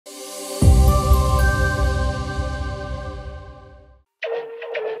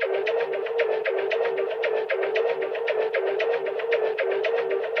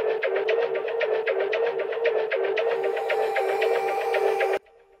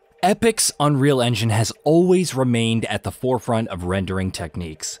Epic's Unreal Engine has always remained at the forefront of rendering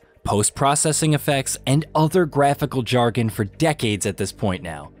techniques, post-processing effects, and other graphical jargon for decades at this point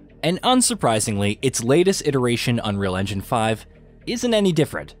now. And unsurprisingly, its latest iteration, Unreal Engine 5, isn't any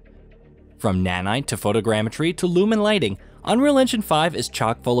different. From Nanite to photogrammetry to Lumen lighting, Unreal Engine 5 is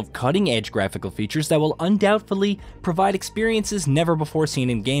chock full of cutting-edge graphical features that will undoubtedly provide experiences never before seen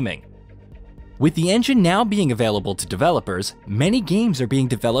in gaming. With the engine now being available to developers, many games are being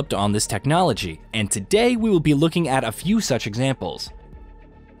developed on this technology, and today we will be looking at a few such examples.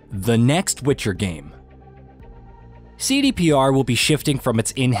 The next Witcher game. CDPR will be shifting from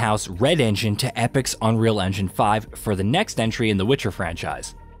its in-house Red Engine to Epic's Unreal Engine 5 for the next entry in the Witcher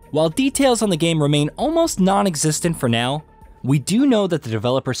franchise. While details on the game remain almost non-existent for now, we do know that the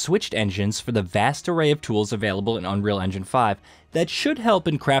developer switched engines for the vast array of tools available in Unreal Engine 5 that should help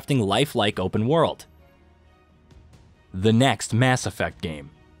in crafting lifelike open world. The next Mass Effect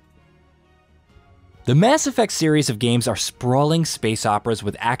game. The Mass Effect series of games are sprawling space operas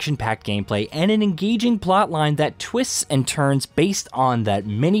with action-packed gameplay and an engaging plotline that twists and turns based on the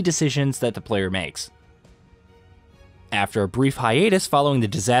many decisions that the player makes. After a brief hiatus following the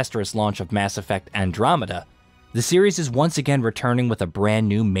disastrous launch of Mass Effect Andromeda, the series is once again returning with a brand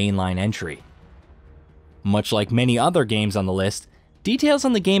new mainline entry. Much like many other games on the list, details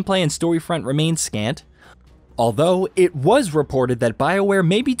on the gameplay and story front remain scant, although it was reported that BioWare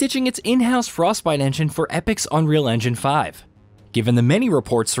may be ditching its in-house Frostbite engine for Epic's Unreal Engine 5. Given the many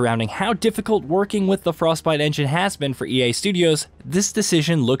reports surrounding how difficult working with the Frostbite engine has been for EA Studios, this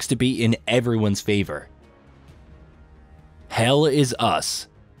decision looks to be in everyone's favor. Hell is Us.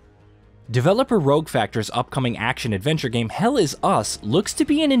 Developer Rogue Factor's upcoming action-adventure game Hell is Us looks to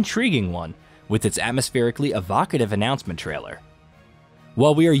be an intriguing one, with its atmospherically evocative announcement trailer.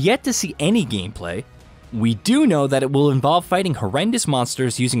 While we are yet to see any gameplay, we do know that it will involve fighting horrendous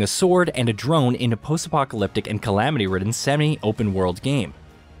monsters using a sword and a drone in a post-apocalyptic and calamity-ridden semi-open world game.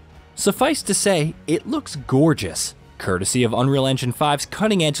 Suffice to say, it looks gorgeous, courtesy of Unreal Engine 5's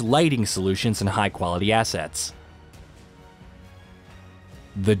cutting-edge lighting solutions and high-quality assets.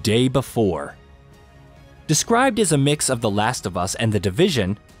 The Day Before. Described as a mix of The Last of Us and The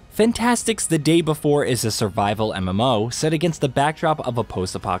Division, Fantastic's The Day Before is a survival MMO set against the backdrop of a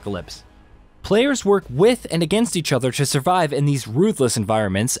post-apocalypse. Players work with and against each other to survive in these ruthless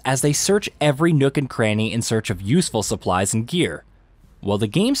environments as they search every nook and cranny in search of useful supplies and gear. While the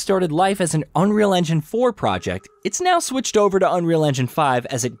game started life as an Unreal Engine 4 project, it's now switched over to Unreal Engine 5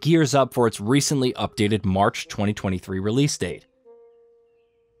 as it gears up for its recently updated March 2023 release date.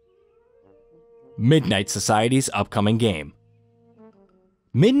 Midnight Society's upcoming game.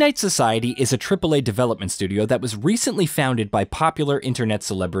 Midnight Society is a AAA development studio that was recently founded by popular internet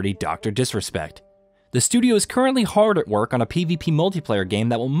celebrity Dr. Disrespect. The studio is currently hard at work on a PvP multiplayer game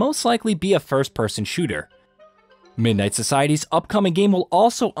that will most likely be a first-person shooter. Midnight Society's upcoming game will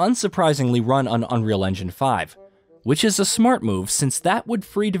also unsurprisingly run on Unreal Engine 5, which is a smart move since that would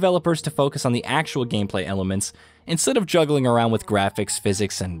free developers to focus on the actual gameplay elements instead of juggling around with graphics,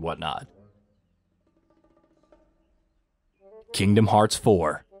 physics, and whatnot. Kingdom Hearts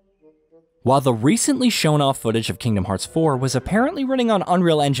 4. While the recently shown-off footage of Kingdom Hearts 4 was apparently running on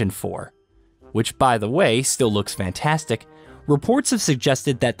Unreal Engine 4, which by the way still looks fantastic, reports have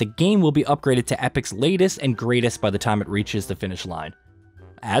suggested that the game will be upgraded to Epic's latest and greatest by the time it reaches the finish line.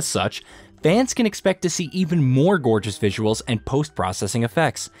 As such, fans can expect to see even more gorgeous visuals and post-processing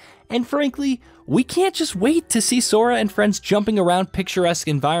effects. And frankly, we can't just wait to see Sora and friends jumping around picturesque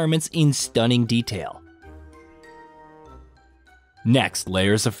environments in stunning detail. Next,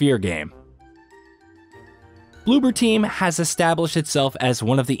 Layers of Fear game. Bloober Team has established itself as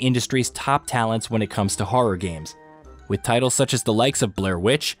one of the industry's top talents when it comes to horror games, with titles such as the likes of Blair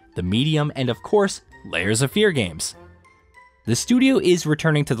Witch, The Medium, and of course, Layers of Fear games. The studio is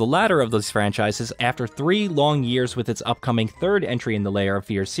returning to the latter of those franchises after 3 long years with its upcoming third entry in the Layer of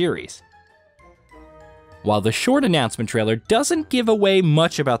Fear series. While the short announcement trailer doesn't give away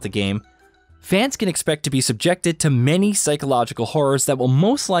much about the game, fans can expect to be subjected to many psychological horrors that will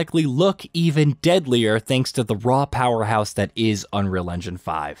most likely look even deadlier thanks to the raw powerhouse that is Unreal Engine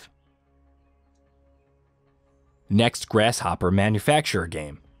 5. Next, Grasshopper manufacturer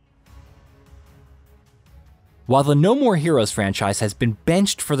game. While the No More Heroes franchise has been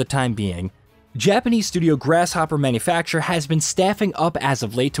benched for the time being, Japanese studio Grasshopper Manufacture has been staffing up as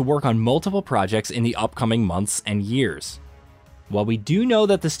of late to work on multiple projects in the upcoming months and years. While we do know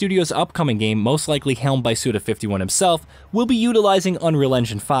that the studio's upcoming game, most likely helmed by Suda51 himself, will be utilizing Unreal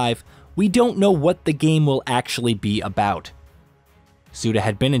Engine 5, we don't know what the game will actually be about. Suda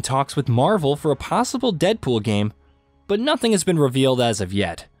had been in talks with Marvel for a possible Deadpool game, but nothing has been revealed as of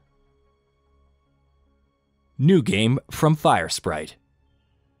yet. New game from FIRESPRITE.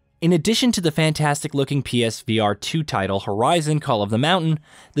 In addition to the fantastic-looking PSVR 2 title Horizon Call of the Mountain,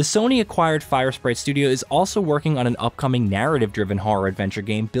 the Sony-acquired FIRESPRITE studio is also working on an upcoming narrative-driven horror adventure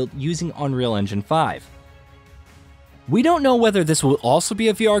game built using Unreal Engine 5. We don't know whether this will also be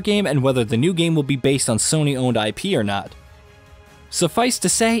a VR game and whether the new game will be based on Sony-owned IP or not. Suffice to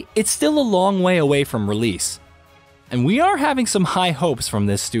say, it's still a long way away from release, and we are having some high hopes from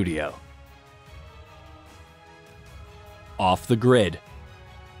this studio. Off the Grid.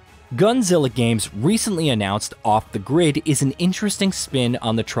 Gunzilla Games recently announced Off the Grid is an interesting spin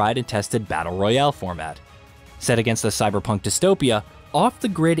on the tried and tested Battle Royale format. Set against a cyberpunk dystopia, Off the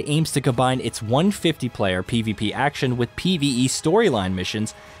Grid aims to combine its 150-player PvP action with PvE storyline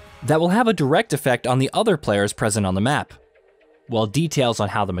missions that will have a direct effect on the other players present on the map. While details on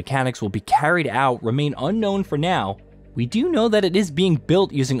how the mechanics will be carried out remain unknown for now, we do know that it is being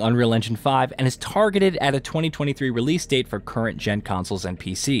built using Unreal Engine 5 and is targeted at a 2023 release date for current-gen consoles and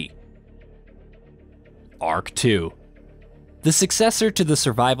PC. Ark 2. The successor to the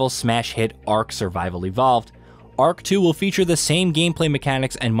survival smash hit Ark Survival Evolved, Ark 2 will feature the same gameplay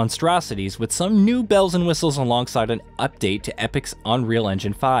mechanics and monstrosities with some new bells and whistles alongside an update to Epic's Unreal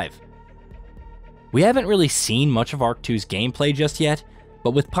Engine 5. We haven't really seen much of Ark 2's gameplay just yet,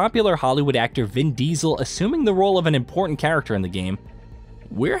 but with popular Hollywood actor Vin Diesel assuming the role of an important character in the game,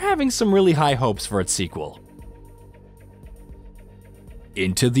 we're having some really high hopes for its sequel.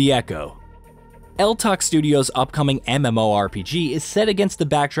 Into the Echo. Eltok Studios' upcoming MMORPG is set against the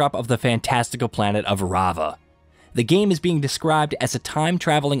backdrop of the fantastical planet of Rava. The game is being described as a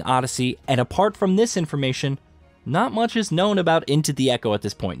time-traveling odyssey, and apart from this information, not much is known about Into the Echo at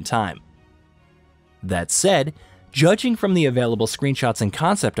this point in time. That said, judging from the available screenshots and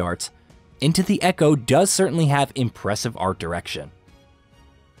concept arts, Into the Echo does certainly have impressive art direction.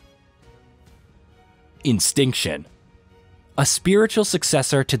 Instinction. A spiritual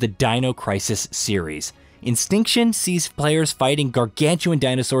successor to the Dino Crisis series, Instinction sees players fighting gargantuan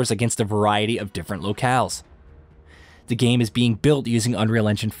dinosaurs against a variety of different locales. The game is being built using Unreal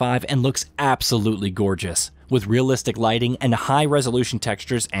Engine 5 and looks absolutely gorgeous, with realistic lighting and high-resolution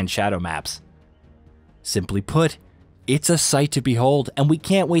textures and shadow maps. Simply put, it's a sight to behold, and we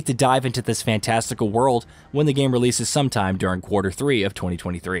can't wait to dive into this fantastical world when the game releases sometime during Q3 of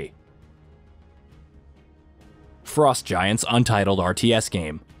 2023. Frost Giant's Untitled RTS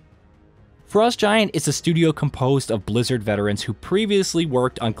game. Frost Giant is a studio composed of Blizzard veterans who previously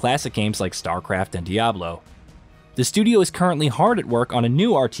worked on classic games like StarCraft and Diablo. The studio is currently hard at work on a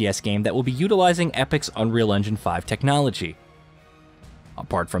new RTS game that will be utilizing Epic's Unreal Engine 5 technology.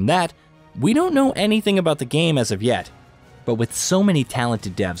 Apart from that, we don't know anything about the game as of yet, but with so many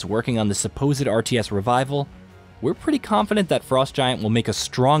talented devs working on the supposed RTS revival, we're pretty confident that Frost Giant will make a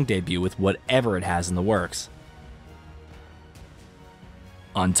strong debut with whatever it has in the works.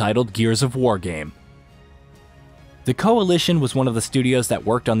 Untitled Gears of War game. The Coalition was one of the studios that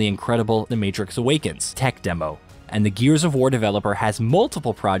worked on the incredible The Matrix Awakens tech demo, and the Gears of War developer has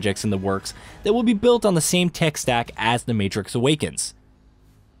multiple projects in the works that will be built on the same tech stack as The Matrix Awakens.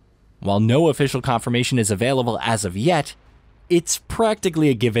 While no official confirmation is available as of yet, it's practically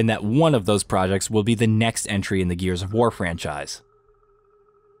a given that one of those projects will be the next entry in the Gears of War franchise.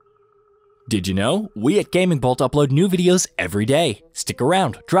 Did you know? We at GamingBolt upload new videos every day. Stick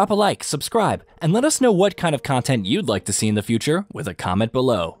around, drop a like, subscribe, and let us know what kind of content you'd like to see in the future with a comment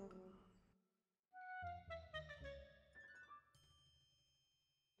below.